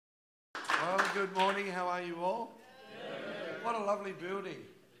Well, good morning. How are you all? Good. What a lovely building.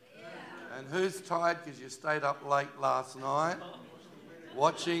 Yeah. And who's tired because you stayed up late last night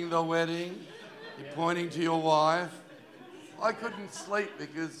watching the wedding? You're pointing to your wife. I couldn't sleep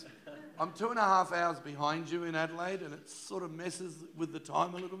because I'm 2.5 hours behind you in Adelaide and it sort of messes with the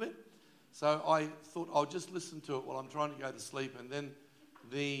time a little bit. So I thought I'll just listen to it while I'm trying to go to sleep. And then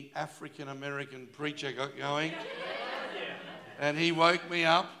the African-American preacher got going and he woke me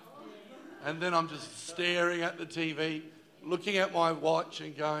up. And then I'm just staring at the TV, looking at my watch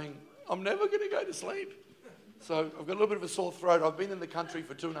and going, I'm never going to go to sleep. So I've got a little bit of a sore throat. I've been in the country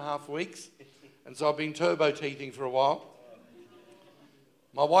for 2.5 weeks, and so I've been turbo-teething for a while.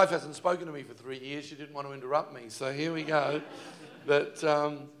 My wife hasn't spoken to me for 3 years. She didn't want to interrupt me, so here we go. But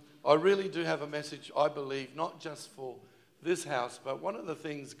I really do have a message, I believe, not just for this house, but one of the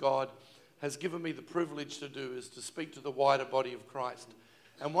things God has given me the privilege to do is to speak to the wider body of Christ.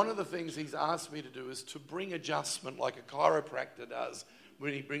 And one of the things he's asked me to do is to bring adjustment like a chiropractor does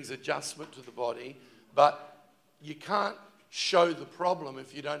when he brings adjustment to the body. But you can't show the problem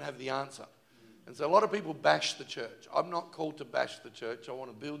if you don't have the answer. And so a lot of people bash the church. I'm not called to bash the church. I want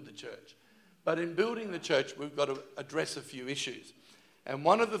to build the church. But in building the church, we've got to address a few issues. And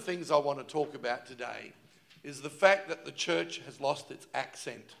one of the things I want to talk about today is the fact that the church has lost its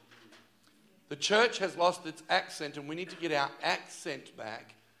accent. The church has lost its accent, and we need to get our accent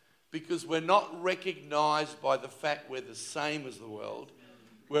back because we're not recognised by the fact we're the same as the world.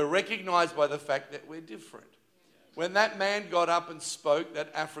 We're recognised by the fact that we're different. When that man got up and spoke,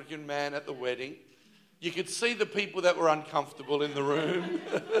 that African man at the wedding, you could see the people that were uncomfortable in the room.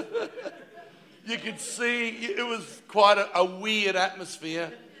 You could see it was quite a weird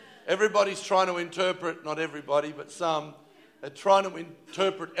atmosphere. Everybody's trying to interpret, not everybody, but some, are trying to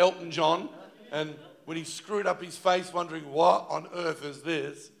interpret Elton John. And when he screwed up his face, wondering, what on earth is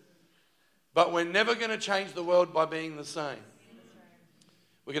this? But we're never going to change the world by being the same.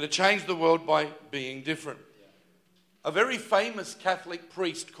 We're going to change the world by being different. A very famous Catholic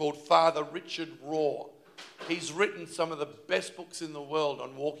priest called Father Richard Rohr. He's written some of the best books in the world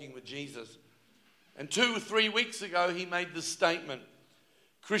on walking with Jesus. And 2 or 3 weeks ago, he made this statement.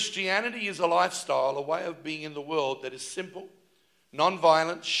 Christianity is a lifestyle, a way of being in the world that is simple,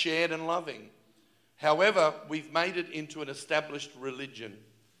 non-violent, shared and loving. However, we've made it into an established religion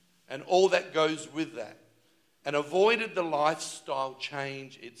and all that goes with that and avoided the lifestyle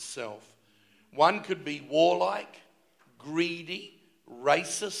change itself. One could be warlike, greedy,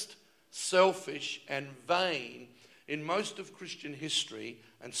 racist, selfish and vain in most of Christian history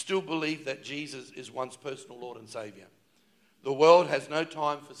and still believe that Jesus is one's personal Lord and Saviour. The world has no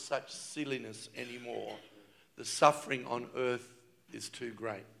time for such silliness anymore. The suffering on earth is too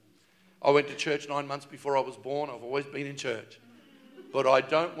great. I went to church 9 months before I was born. I've always been in church. But I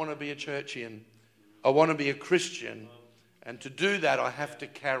don't want to be a churchian. I want to be a Christian. And to do that, I have to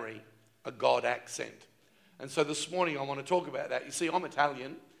carry a God accent. And so this morning, I want to talk about that. You see, I'm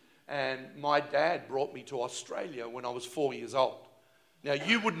Italian, and my dad brought me to Australia when I was 4 years old. Now,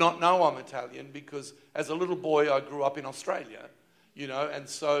 you would not know I'm Italian because as a little boy, I grew up in Australia, and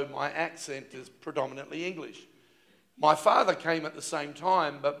so my accent is predominantly English. My father came at the same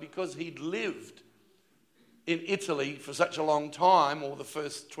time, but because he'd lived in Italy for such a long time, or the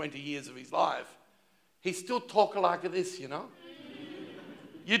first 20 years of his life, he still talked like this,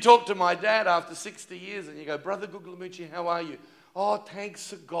 You talk to my dad after 60 years and you go, Brother Guglielmucci, how are you? Oh, thanks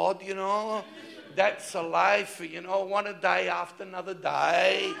to God, That's a life, one a day after another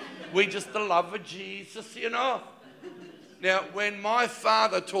day. We just the love of Jesus, Now, when my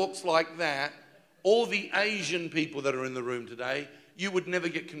father talks like that, all the Asian people that are in the room today, you would never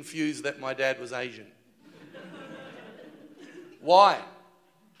get confused that my dad was Asian. Why?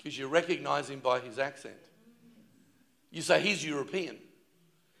 Because you recognize him by his accent. You say he's European.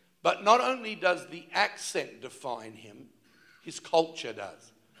 But not only does the accent define him, his culture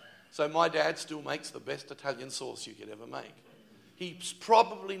does. So my dad still makes the best Italian sauce you could ever make. He's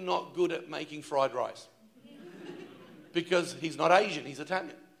probably not good at making fried rice. Because he's not Asian, he's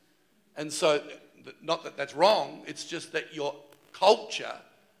Italian. And so, not that that's wrong, it's just that your culture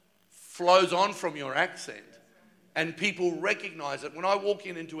flows on from your accent and people recognize it. When I walk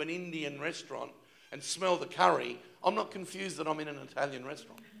into an Indian restaurant and smell the curry, I'm not confused that I'm in an Italian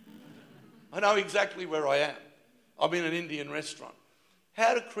restaurant. I know exactly where I am. I'm in an Indian restaurant.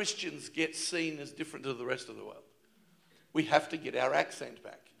 How do Christians get seen as different to the rest of the world? We have to get our accent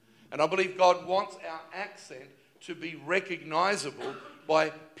back. And I believe God wants our accent to be recognizable by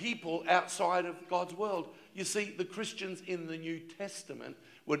people outside of God's world. You see, the Christians in the New Testament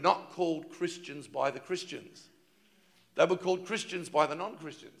were not called Christians by the Christians. They were called Christians by the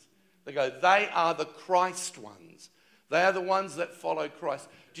non-Christians. They go, they are the Christ ones. They are the ones that follow Christ.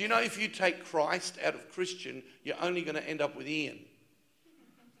 Do you know if you take Christ out of Christian, you're only going to end up with Ian?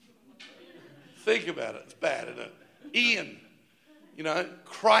 Think about it. It's bad, isn't it? Ian. You know,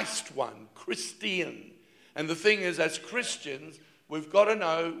 Christ one, Christian. And the thing is, as Christians, we've got to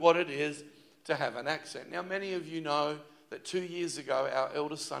know what it is to have an accent. Now, many of you know that 2 years ago, our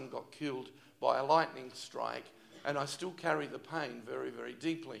eldest son got killed by a lightning strike, and I still carry the pain very, very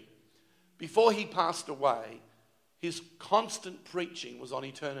deeply. Before he passed away, his constant preaching was on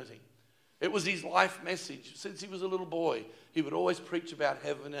eternity. It was his life message. Since he was a little boy, he would always preach about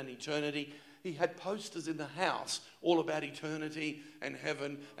heaven and eternity. He had posters in the house all about eternity and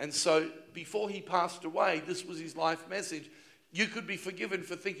heaven. And so before he passed away, this was his life message. You could be forgiven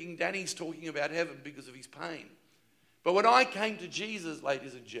for thinking Danny's talking about heaven because of his pain. But when I came to Jesus,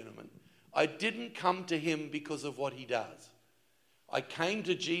 ladies and gentlemen, I didn't come to him because of what he does. I came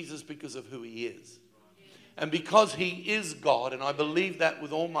to Jesus because of who he is. And because he is God, and I believe that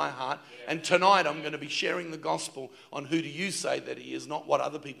with all my heart. And tonight I'm going to be sharing the gospel on who do you say that he is, not what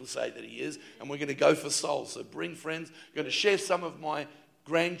other people say that he is. And we're going to go for souls. So bring friends. I'm going to share some of my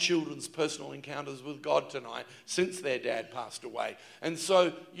grandchildren's personal encounters with God tonight since their dad passed away. And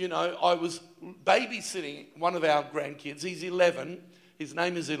so, you know, I was babysitting one of our grandkids. He's 11. His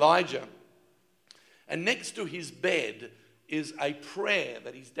name is Elijah. And next to his bed is a prayer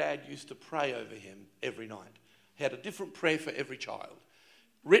that his dad used to pray over him every night. He had a different prayer for every child,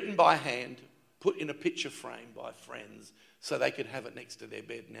 written by hand, put in a picture frame by friends so they could have it next to their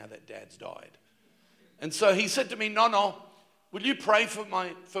bed now that dad's died. And so he said to me, "Nono, will you pray for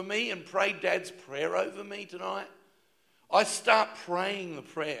me and pray dad's prayer over me tonight?" I start praying the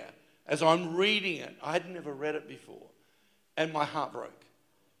prayer as I'm reading it. I had never read it before. And my heart broke.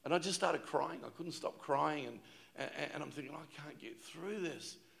 And I just started crying. I couldn't stop crying. And I'm thinking, I can't get through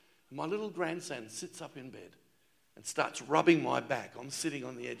this. My little grandson sits up in bed and starts rubbing my back. I'm sitting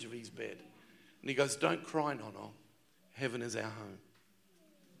on the edge of his bed. And he goes, "Don't cry, Nono. Heaven is our home."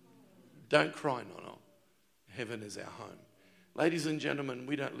 Don't cry, Nono. Heaven is our home. Ladies and gentlemen,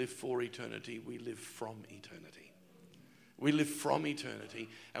 we don't live for eternity. We live from eternity. We live from eternity.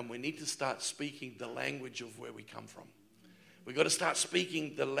 And we need to start speaking the language of where we come from. We've got to start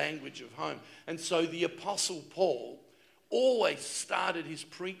speaking the language of home. And so the Apostle Paul always started his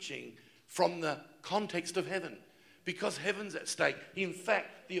preaching from the context of heaven, because heaven's at stake. In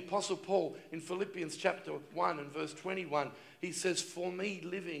fact, the Apostle Paul in Philippians chapter 1 and verse 21, he says, "For me,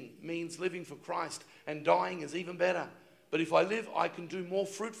 living means living for Christ, and dying is even better. But if I live, I can do more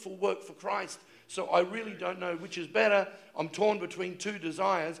fruitful work for Christ. So I really don't know which is better. I'm torn between two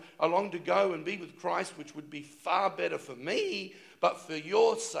desires. I long to go and be with Christ, which would be far better for me. But for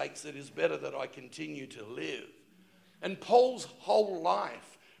your sakes, it is better that I continue to live." And Paul's whole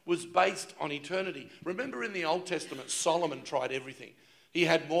life was based on eternity. Remember in the Old Testament, Solomon tried everything. He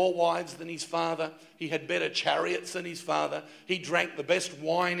had more wives than his father. He had better chariots than his father. He drank the best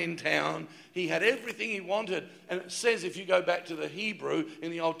wine in town. He had everything he wanted. And it says, if you go back to the Hebrew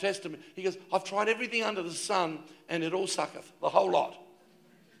in the Old Testament, he goes, "I've tried everything under the sun, and it all sucketh," the whole lot.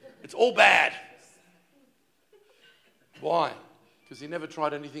 It's all bad. Why? Because he never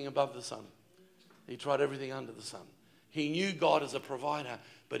tried anything above the sun. He tried everything under the sun. He knew God as a provider,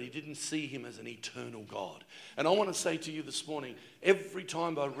 but he didn't see him as an eternal God. And I want to say to you this morning, every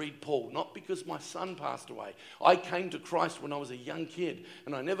time I read Paul, not because my son passed away, I came to Christ when I was a young kid,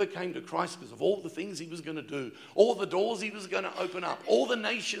 and I never came to Christ because of all the things he was going to do, all the doors he was going to open up, all the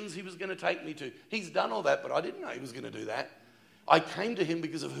nations he was going to take me to. He's done all that, but I didn't know he was going to do that. I came to him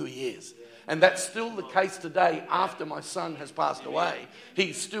because of who he is. And that's still the case today after my son has passed away.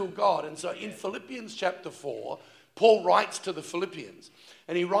 He's still God. And so in Philippians chapter 4, Paul writes to the Philippians.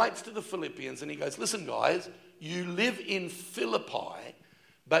 And he writes to the Philippians and he goes, "Listen, guys, you live in Philippi,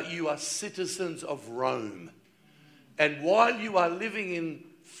 but you are citizens of Rome. And while you are living in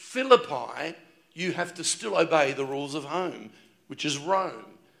Philippi, you have to still obey the rules of home, which is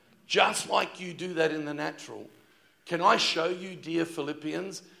Rome. Just like you do that in the natural. Can I show you, dear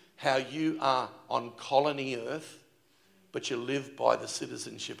Philippians, how you are on colony earth, but you live by the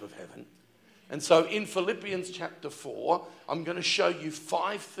citizenship of heaven?" And so in Philippians chapter 4, I'm going to show you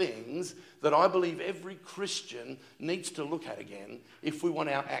 5 things that I believe every Christian needs to look at again if we want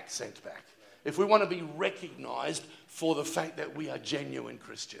our accent back. If we want to be recognized for the fact that we are genuine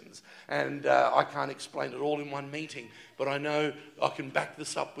Christians. And I can't explain it all in one meeting, but I know I can back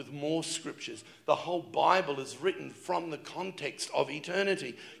this up with more scriptures. The whole Bible is written from the context of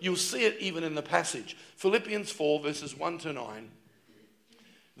eternity. You'll see it even in the passage. Philippians 4 verses 1 to 9.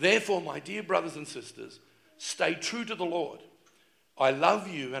 "Therefore, my dear brothers and sisters, stay true to the Lord. I love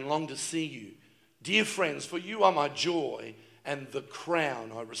you and long to see you. Dear friends, for you are my joy and the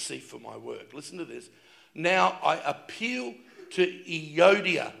crown I receive for my work. Listen to this. Now I appeal to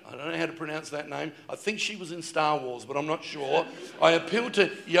Euodia. I don't know how to pronounce that name. I think she was in Star Wars, but I'm not sure. I appeal to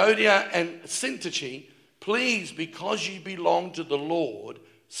Euodia and Syntyche. Please, because you belong to the Lord,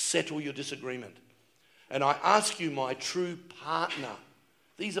 settle your disagreement. And I ask you, my true partner,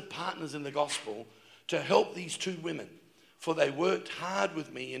 these are partners in the gospel, to help these two women. For they worked hard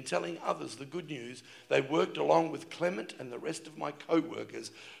with me in telling others the good news. They worked along with Clement and the rest of my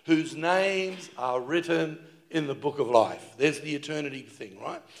co-workers, whose names are written in the book of life. There's the eternity thing,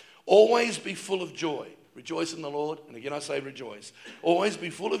 right? Always be full of joy. Rejoice in the Lord. And again, I say rejoice. Always be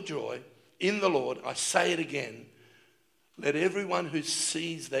full of joy in the Lord. I say it again. Let everyone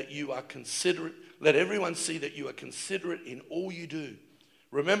see that you are considerate in all you do.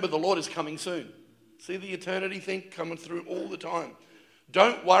 Remember, the Lord is coming soon. See the eternity thing coming through all the time.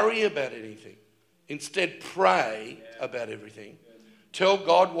 Don't worry about anything. Instead, pray about everything. Tell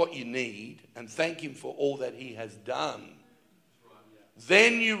God what you need and thank him for all that he has done.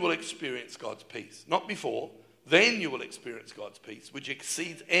 Then you will experience God's peace. Not before. Then you will experience God's peace, which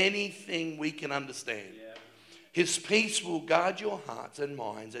exceeds anything we can understand. His peace will guard your hearts and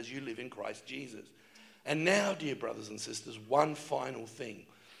minds as you live in Christ Jesus. And now, dear brothers and sisters, one final thing.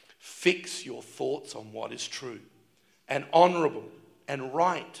 Fix your thoughts on what is true and honorable and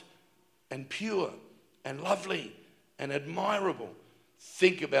right and pure and lovely and admirable.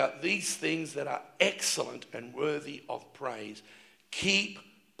 Think about these things that are excellent and worthy of praise. Keep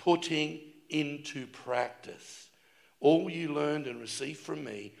putting into practice all you learned and received from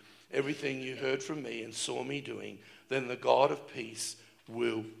me, everything you heard from me and saw me doing, then the God of peace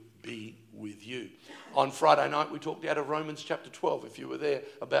will be with you. On Friday night, we talked out of Romans chapter 12, if you were there,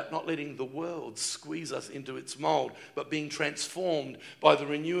 about not letting the world squeeze us into its mold, but being transformed by the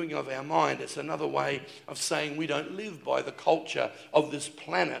renewing of our mind. It's another way of saying we don't live by the culture of this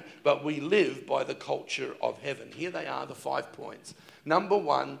planet, but we live by the culture of heaven. Here they are, the 5 points. Number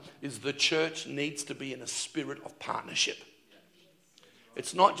 1 is the church needs to be in a spirit of partnership.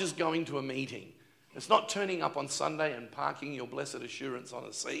 It's not just going to a meeting. It's not turning up on Sunday and parking your blessed assurance on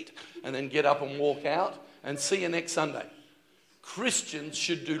a seat and then get up and walk out and see you next Sunday. Christians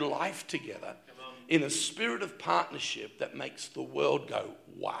should do life together in a spirit of partnership that makes the world go,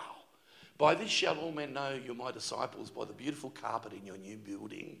 wow. By this shall all men know you're my disciples, by the beautiful carpet in your new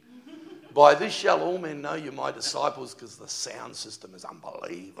building. By this shall all men know you're my disciples, because the sound system is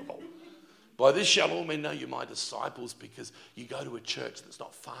unbelievable. By this shall all men know you're my disciples, because you go to a church that's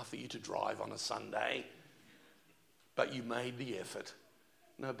not far for you to drive on a Sunday, but you made the effort.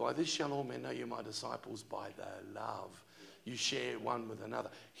 No, by this shall all men know you're my disciples, by the love you share one with another.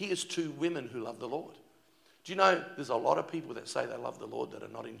 Here's 2 women who love the Lord. Do you know there's a lot of people that say they love the Lord that are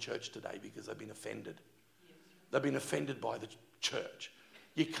not in church today because they've been offended. They've been offended by the church.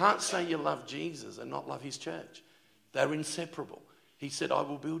 You can't say you love Jesus and not love his church. They're inseparable. He said, I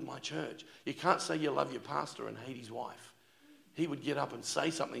will build my church. You can't say you love your pastor and hate his wife. He would get up and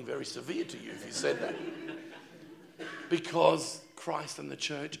say something very severe to you if you said that. Because Christ and the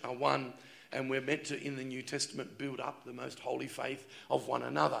church are one, and we're meant to, in the New Testament, build up the most holy faith of one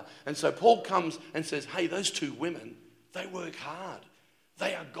another. And so Paul comes and says, hey, those 2 women, they work hard.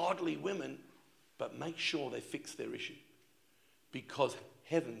 They are godly women, but make sure they fix their issue. Because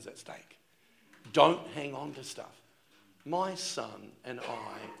heaven's at stake. Don't hang on to stuff. My son and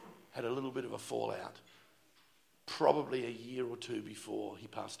I had a little bit of a fallout probably a year or 2 before he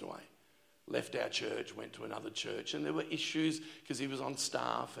passed away. Left our church, went to another church, and there were issues because he was on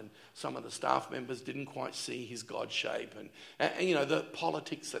staff and some of the staff members didn't quite see his God shape and you know, the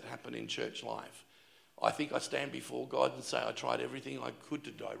politics that happen in church life. I think I stand before God and say I tried everything I could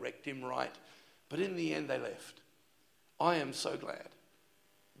to direct him right, but in the end they left. I am so glad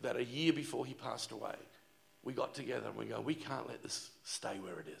that a year before he passed away, we got together and we go, we can't let this stay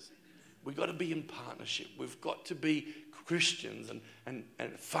where it is. We've got to be in partnership. We've got to be Christians and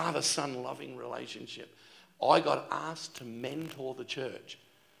father-son loving relationship. I got asked to mentor the church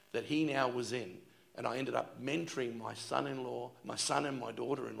that he now was in. And I ended up mentoring my son-in-law, my son and my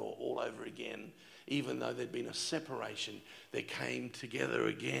daughter-in-law all over again. Even though there'd been a separation, they came together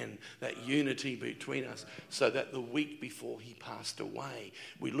again, that unity between us, so that the week before he passed away,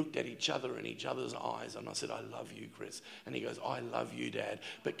 we looked at each other in each other's eyes, and I said, I love you, Chris. And he goes, I love you, Dad.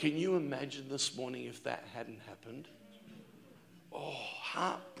 But can you imagine this morning if that hadn't happened? Oh,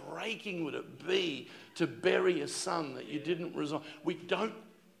 heartbreaking would it be to bury a son that you didn't resolve. We don't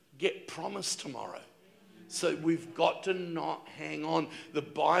get promised tomorrow. So we've got to not hang on. The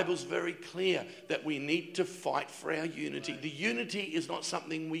Bible's very clear that we need to fight for our unity. The unity is not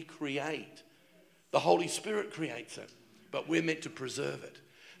something we create. The Holy Spirit creates it, but we're meant to preserve it.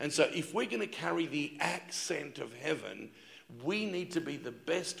 And so if we're going to carry the accent of heaven, we need to be the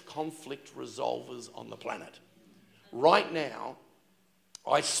best conflict resolvers on the planet. Right now,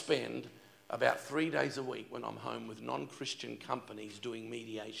 I spend about 3 days a week when I'm home with non-Christian companies doing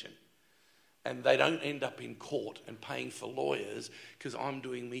mediation. And they don't end up in court and paying for lawyers because I'm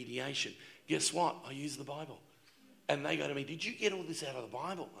doing mediation. Guess what? I use the Bible. And they go to me, did you get all this out of the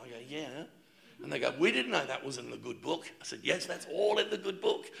Bible? I go, yeah. And they go, we didn't know that was in the good book. I said, yes, that's all in the good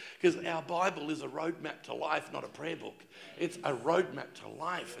book. Because our Bible is a roadmap to life, not a prayer book. It's a roadmap to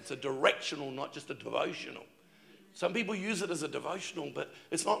life. It's a directional, not just a devotional. Some people use it as a devotional, but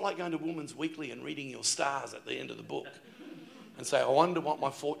it's not like going to Woman's Weekly and reading your stars at the end of the book. And say, I wonder what my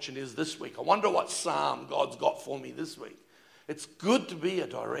fortune is this week. I wonder what psalm God's got for me this week. It's good to be a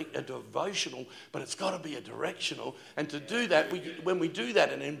devotional, but it's got to be a directional. And to do that, when we do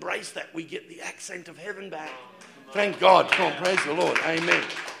that and embrace that, we get the accent of heaven back. Thank God. Come on, praise the Lord. Amen.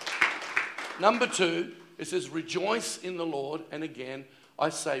 Number 2, it says, rejoice in the Lord. And again, I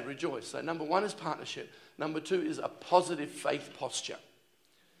say rejoice. So number 1 is partnership. Number 2 is a positive faith posture.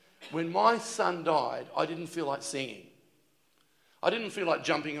 When my son died, I didn't feel like singing. I didn't feel like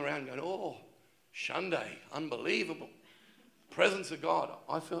jumping around going, oh, Shunday, unbelievable. Presence of God.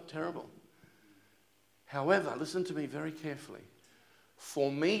 I felt terrible. However, listen to me very carefully.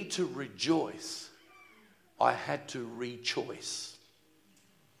 For me to rejoice, I had to re-choice.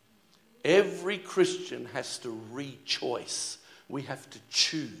 Every Christian has to re-choice. We have to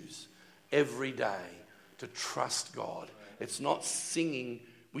choose every day to trust God. It's not singing.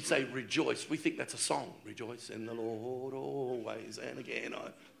 We say rejoice. We think that's a song. Rejoice in the Lord always. And again,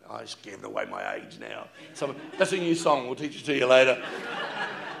 I just gave away my age now. So that's a new song. We'll teach it to you later.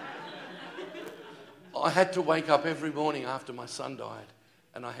 I had to wake up every morning after my son died,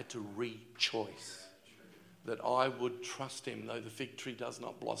 and I had to re-choice that I would trust him, though the fig tree does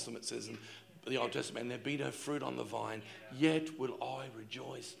not blossom, it says in the Old Testament, and there be no fruit on the vine, yet will I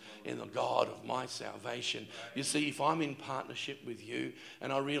rejoice in the God of my salvation. You see, if I'm in partnership with you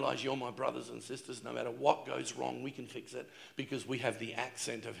and I realize you're my brothers and sisters, no matter what goes wrong, we can fix it because we have the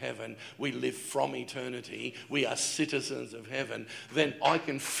accent of heaven. We live from eternity. We are citizens of heaven. Then I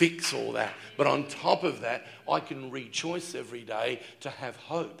can fix all that. But on top of that, I can rejoice every day to have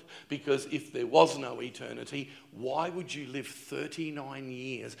hope, because if there was no eternity, why would you live 39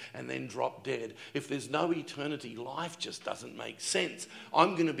 years and then drop dead? If there's no eternity, life just doesn't make sense.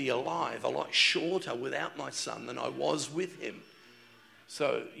 I'm going to be alive a lot shorter without my son than I was with him.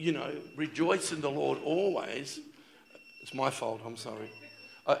 So, rejoice in the Lord always. It's my fault, I'm sorry.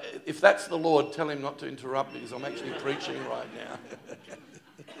 If that's the Lord, tell him not to interrupt me, because I'm actually preaching right now.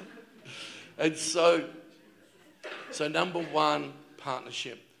 And so number 1,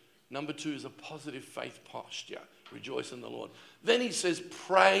 partnership. Number 2 is a positive faith posture. Rejoice in the Lord. Then he says,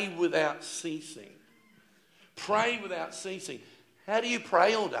 pray without ceasing. Pray without ceasing. How do you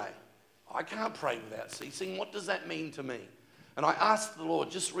pray all day? I can't pray without ceasing. What does that mean to me? And I asked the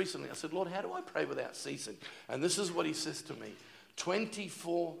Lord just recently, I said, Lord, how do I pray without ceasing? And this is what he says to me.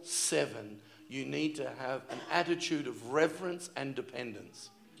 24/7, you need to have an attitude of reverence and dependence.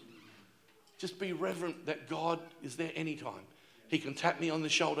 Just be reverent that God is there anytime. He can tap me on the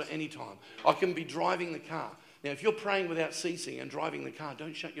shoulder anytime. I can be driving the car. Now, if you're praying without ceasing and driving the car,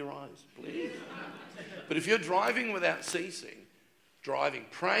 don't shut your eyes, please. But if you're driving without ceasing,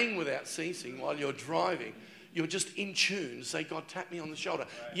 praying without ceasing while you're driving, you're just in tune. Say, God, tap me on the shoulder.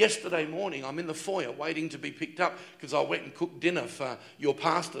 Yesterday morning, I'm in the foyer waiting to be picked up because I went and cooked dinner for your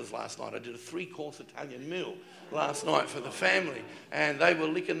pastors last night. I did a 3-course Italian meal last night for the family, and they were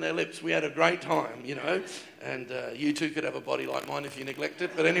licking their lips. We had a great time, and you too could have a body like mine if you neglect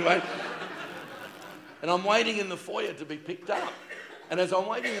it. But anyway, and I'm waiting in the foyer to be picked up. And as I'm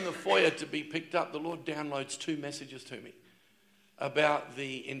waiting in the foyer to be picked up, the Lord downloads 2 messages to me about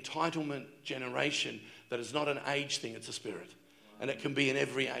the entitlement generation, that is not an age thing, it's a spirit. And it can be in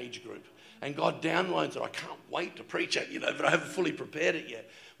every age group. And God downloads it. I can't wait to preach it, but I haven't fully prepared it yet.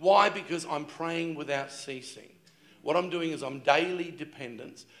 Why? Because I'm praying without ceasing. What I'm doing is I'm daily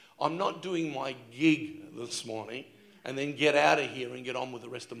dependence. I'm not doing my gig this morning and then get out of here and get on with the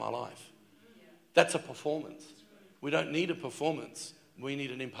rest of my life. That's a performance. We don't need a performance. We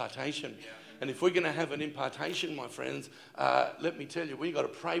need an impartation. And if we're going to have an impartation, my friends, let me tell you, we've got to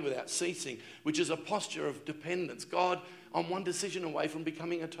pray without ceasing, which is a posture of dependence. God, I'm one decision away from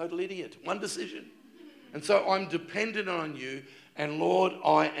becoming a total idiot. One decision. And so I'm dependent on you. And Lord,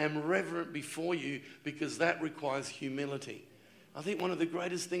 I am reverent before you because that requires humility. I think one of the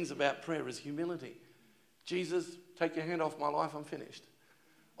greatest things about prayer is humility. Jesus, take your hand off my life, I'm finished.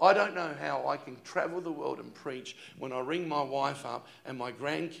 I don't know how I can travel the world and preach when I ring my wife up and my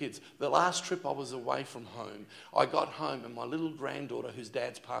grandkids. The last trip I was away from home, I got home and my little granddaughter, whose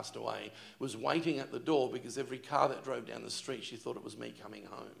dad's passed away, was waiting at the door because every car that drove down the street, she thought it was me coming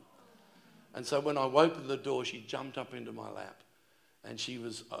home. And so when I opened the door, she jumped up into my lap. And she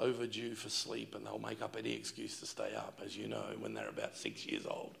was overdue for sleep, and they'll make up any excuse to stay up, as you know, when they're about 6 years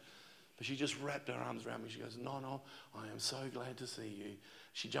old. But she just wrapped her arms around me. She goes, "Nono, I am so glad to see you."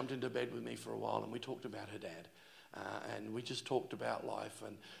 She jumped into bed with me for a while, and we talked about her dad. And we just talked about life.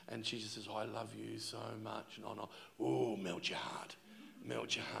 And she just says, "I love you so much, Nono." Oh, melt your heart.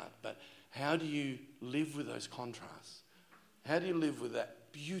 Melt your heart. But how do you live with those contrasts? How do you live with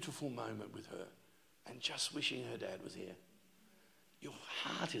that beautiful moment with her and just wishing her dad was here? Your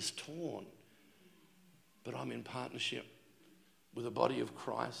heart is torn. But I'm in partnership with a body of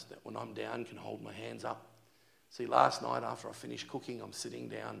Christ that when I'm down can hold my hands up. See, last night after I finished cooking, I'm sitting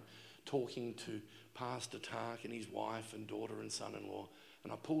down talking to Pastor Tark and his wife and daughter and son-in-law,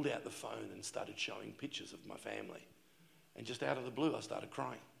 and I pulled out the phone and started showing pictures of my family. And just out of the blue, I started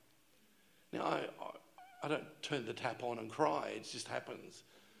crying. Now, I don't turn the tap on and cry. It just happens.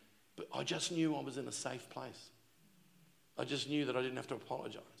 But I just knew I was in a safe place. I just knew that I didn't have to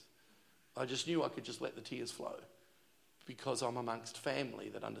apologise. I just knew I could just let the tears flow because I'm amongst family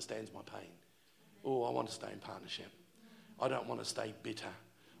that understands my pain. Oh, I want to stay in partnership. I don't want to stay bitter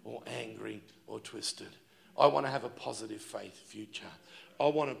or angry or twisted. I want to have a positive faith future. I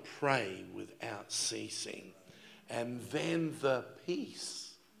want to pray without ceasing. And then the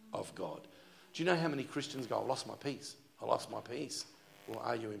peace of God. Do you know how many Christians go, "I lost my peace. I lost my peace." Well,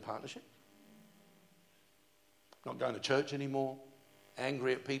 are you in partnership? Not going to church anymore,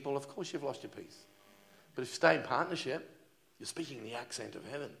 angry at people, of course you've lost your peace. But if you stay in partnership, you're speaking the accent of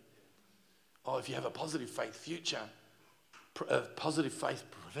heaven. Oh, if you have a positive faith future, a positive faith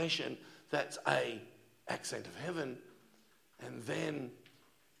profession, that's a accent of heaven. And then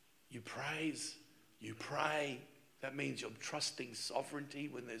you praise, you pray. That means you're trusting sovereignty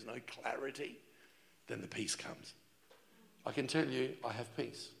when there's no clarity. Then the peace comes. I can tell you, I have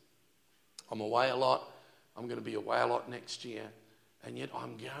peace. I'm away a lot. I'm going to be away a lot next year. And yet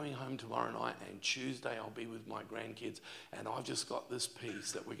I'm going home tomorrow night, and Tuesday I'll be with my grandkids. And I've just got this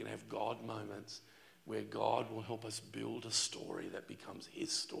peace that we can have God moments where God will help us build a story that becomes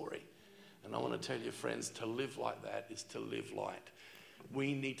his story. And I want to tell you, friends, to live like that is to live light.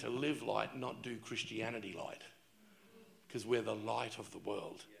 We need to live light, not do Christianity light. Because we're the light of the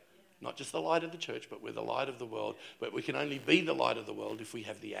world. Not just the light of the church, but we're the light of the world. But we can only be the light of the world if we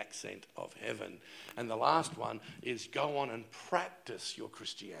have the accent of heaven. And the last one is go on and practice your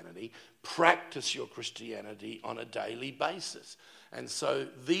Christianity. Practice your Christianity on a daily basis. And so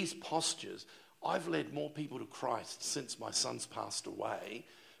these postures, I've led more people to Christ since my son's passed away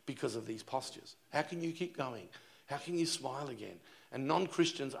because of these postures. How can you keep going? How can you smile again? And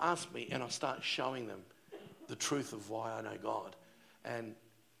non-Christians ask me, and I start showing them the truth of why I know God. And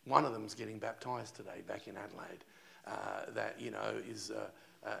one of them is getting baptised today back in Adelaide, that, is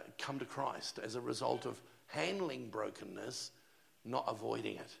come to Christ as a result of handling brokenness, not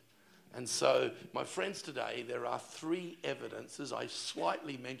avoiding it. And so, my friends, today there are 3 evidences. I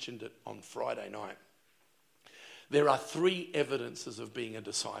slightly mentioned it on Friday night. There are 3 evidences of being a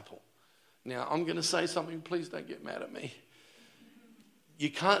disciple. Now, I'm going to say something. Please don't get mad at me.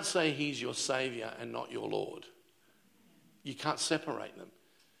 You can't say he's your saviour and not your Lord. You can't separate them.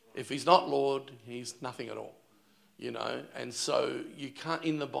 If he's not Lord, he's nothing at all, And so you can't,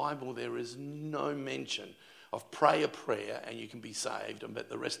 in the Bible, there is no mention of pray a prayer and you can be saved, but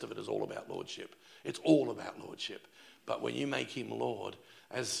the rest of it is all about lordship. It's all about lordship. But when you make him Lord,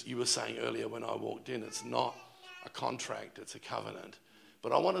 as you were saying earlier when I walked in, it's not a contract, it's a covenant.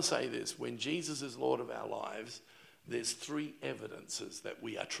 But I want to say this, when Jesus is Lord of our lives, there's 3 evidences that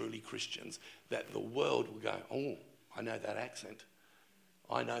we are truly Christians, that the world will go, "Oh, I know that accent.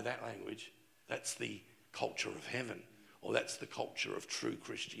 I know that language. That's the culture of heaven," or that's the culture of true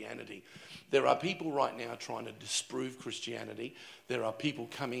Christianity. There are people right now trying to disprove Christianity. There are people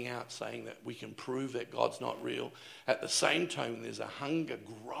coming out saying that we can prove that God's not real. At the same time, there's a hunger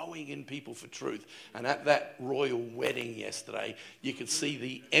growing in people for truth. And at that royal wedding yesterday, you could see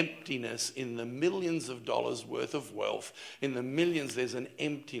the emptiness in the millions of dollars worth of wealth. In the millions, there's an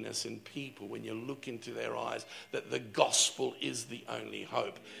emptiness in people when you look into their eyes that the gospel is the only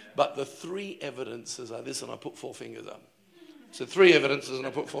hope. But the 3 evidences are this, and I put 4 fingers up. So 3 evidences and I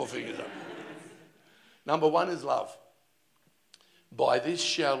put 4 fingers up. Number one is love. By this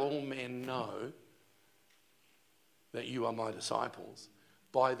shall all men know that you are my disciples,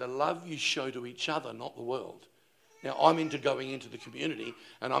 by the love you show to each other, not the world. Now, I'm into going into the community,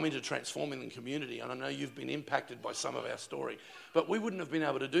 and I'm into transforming the community, and I know you've been impacted by some of our story, but we wouldn't have been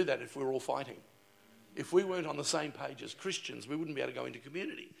able to do that if we were all fighting. If we weren't on the same page as Christians, we wouldn't be able to go into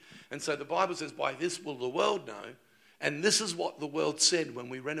community. And so the Bible says, by this will the world know. And this is what the world said when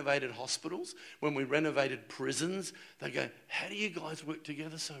we renovated hospitals, when we renovated prisons. They go, how do you guys work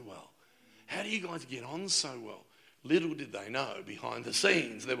together so well? How do you guys get on so well? Little did they know, behind the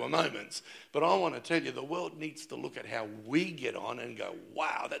scenes, there were moments. But I want to tell you, the world needs to look at how we get on and go,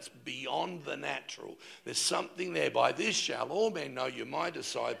 wow, that's beyond the natural. There's something there. By this shall all men know you're my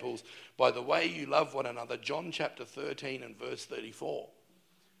disciples, by the way you love one another. John chapter 13 and verse 34.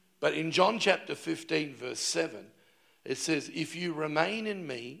 But in John chapter 15, verse 7, it says, if you remain in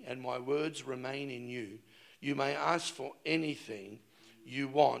me and my words remain in you, you may ask for anything you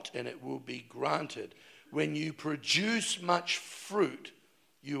want and it will be granted. When you produce much fruit,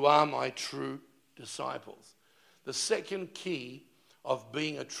 you are my true disciples. The second key of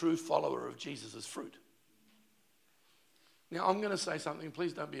being a true follower of Jesus is fruit. Now, I'm going to say something.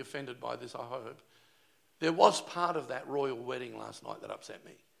 Please don't be offended by this, I hope. There was part of that royal wedding last night that upset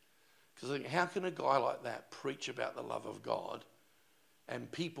me. Because I think, how can a guy like that preach about the love of God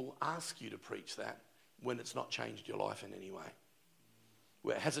and people ask you to preach that when it's not changed your life in any way?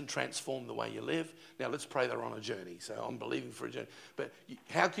 Where it hasn't transformed the way you live. Now, let's pray they're on a journey. So I'm believing for a journey. But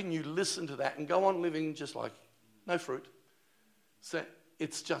how can you listen to that and go on living just like no fruit? So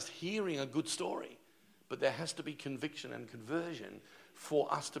it's just hearing a good story. But there has to be conviction and conversion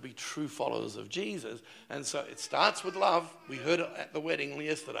for us to be true followers of Jesus. And so it starts with love. We heard it at the wedding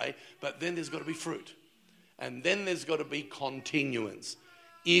yesterday. But then there's got to be fruit. And then there's got to be continuance.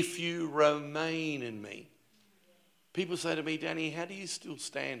 If you remain in me. People say to me, Danny, how do you still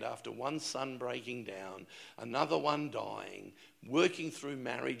stand after one son breaking down, another one dying, working through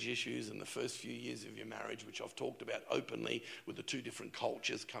marriage issues in the first few years of your marriage, which I've talked about openly with the two different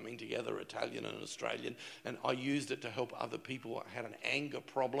cultures coming together, Italian and Australian, and I used it to help other people. I had an anger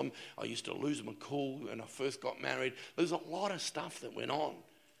problem. I used to lose my cool when I first got married. There's a lot of stuff that went on.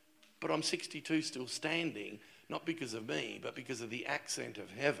 But I'm 62 still standing, not because of me, but because of the accent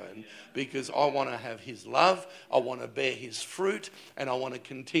of heaven, because I want to have his love, I want to bear his fruit, and I want to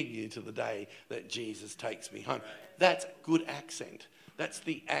continue to the day that Jesus takes me home. That's good accent. That's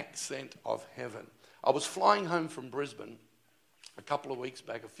the accent of heaven. I was flying home from Brisbane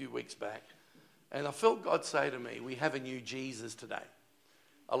a few weeks back, and I felt God say to me, we have a new Jesus today.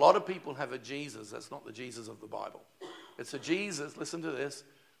 A lot of people have a Jesus that's not the Jesus of the Bible. It's a Jesus, listen to this,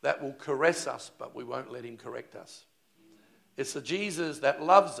 that will caress us, but we won't let him correct us. It's a Jesus that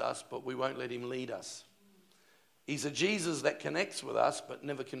loves us, but we won't let him lead us. He's a Jesus that connects with us, but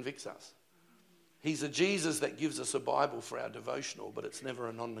never convicts us. He's a Jesus that gives us a Bible for our devotional, but it's never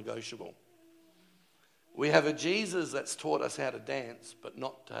a non-negotiable. We have a Jesus that's taught us how to dance, but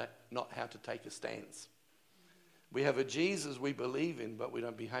not how to take a stance. We have a Jesus we believe in, but we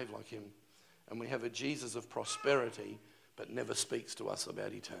don't behave like him. And we have a Jesus of prosperity, but never speaks to us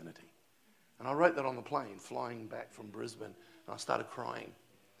about eternity. And I wrote that on the plane, flying back from Brisbane, and I started crying.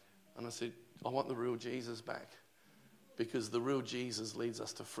 And I said, I want the real Jesus back, because the real Jesus leads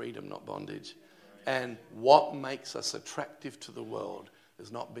us to freedom, not bondage. And what makes us attractive to the world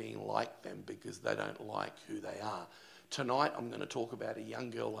is not being like them because they don't like who they are. Tonight, I'm going to talk about a young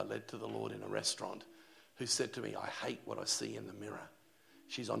girl I led to the Lord in a restaurant who said to me, I hate what I see in the mirror.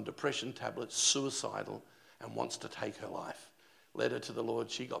 She's on depression tablets, suicidal, and wants to take her life. Led her to the Lord.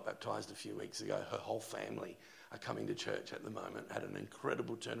 She got baptized a few weeks ago. Her whole family are coming to church at the moment. Had an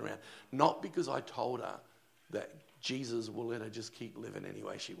incredible turnaround. Not because I told her that Jesus will let her just keep living any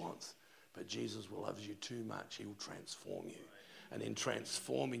way she wants, but Jesus will love you too much. He will transform you. And in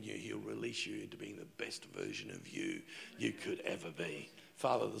transforming you, he'll release you into being the best version of you could ever be.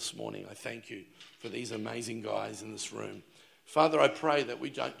 Father, this morning, I thank you for these amazing guys in this room. Father, I pray that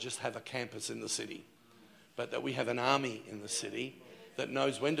we don't just have a campus in the city, but that we have an army in the city that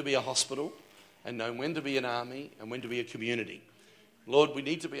knows when to be a hospital and know when to be an army and when to be a community. Lord, we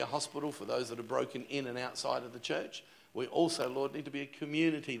need to be a hospital for those that are broken in and outside of the church. We also, Lord, need to be a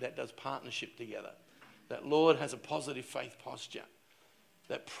community that does partnership together. That, Lord, has a positive faith posture.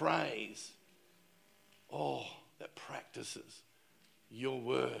 That prays. That practices your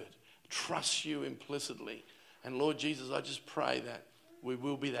word. Trusts you implicitly. And Lord Jesus, I just pray that we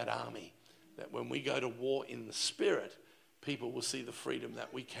will be that army. That when we go to war in the spirit, people will see the freedom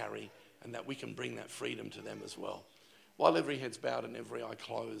that we carry and that we can bring that freedom to them as well. While every head's bowed and every eye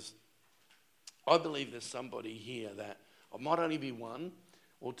closed, I believe there's somebody here that it might only be one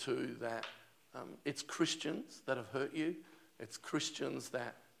or two that it's Christians that have hurt you. It's Christians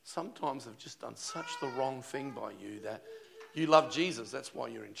that sometimes have just done such the wrong thing by you that you love Jesus, that's why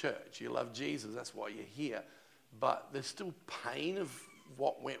you're in church. You love Jesus, that's why you're here. But there's still pain of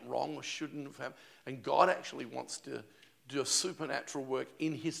what went wrong or shouldn't have happened. And God actually wants to do a supernatural work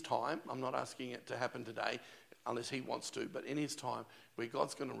in his time. I'm not asking it to happen today unless he wants to, but in his time where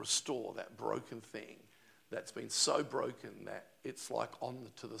God's going to restore that broken thing that's been so broken that it's like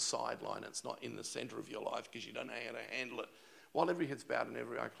to the sideline. It's not in the center of your life because you don't know how to handle it. While every head's bowed and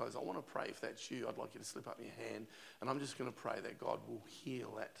every eye closed, I want to pray. If that's you, I'd like you to slip up your hand. And I'm just going to pray that God will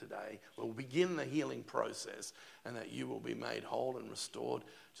heal that today. We'll begin the healing process and that you will be made whole and restored.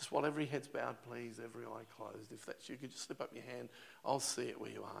 Just while every head's bowed, please, every eye closed. If that's you, could you slip up your hand? I'll see it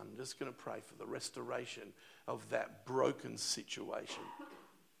where you are. I'm just going to pray for the restoration of that broken situation.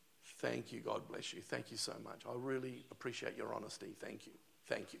 Thank you. God bless you. Thank you so much. I really appreciate your honesty. Thank you.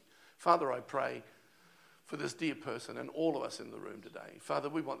 Thank you. Father, I pray for this dear person and all of us in the room today. Father,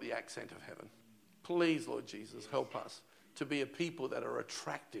 we want the accent of heaven. Please, Lord Jesus, help us to be a people that are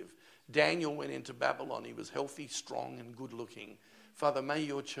attractive. Daniel went into Babylon. He was healthy, strong, and good looking. Father, may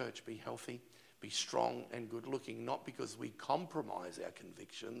your church be healthy, be strong, and good looking, not because we compromise our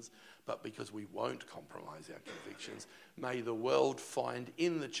convictions, but because we won't compromise our convictions. May the world find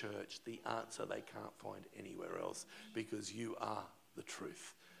in the church the answer they can't find anywhere else, because you are the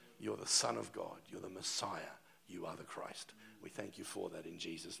truth. You're the Son of God. You're the Messiah. You are the Christ. We thank you for that in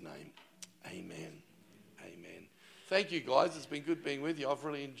Jesus' name. Amen. Amen. Thank you, guys. It's been good being with you. I've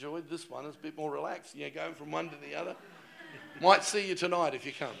really enjoyed this one. It's a bit more relaxed. Going from one to the other. Might see you tonight if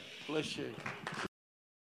you come. Bless you.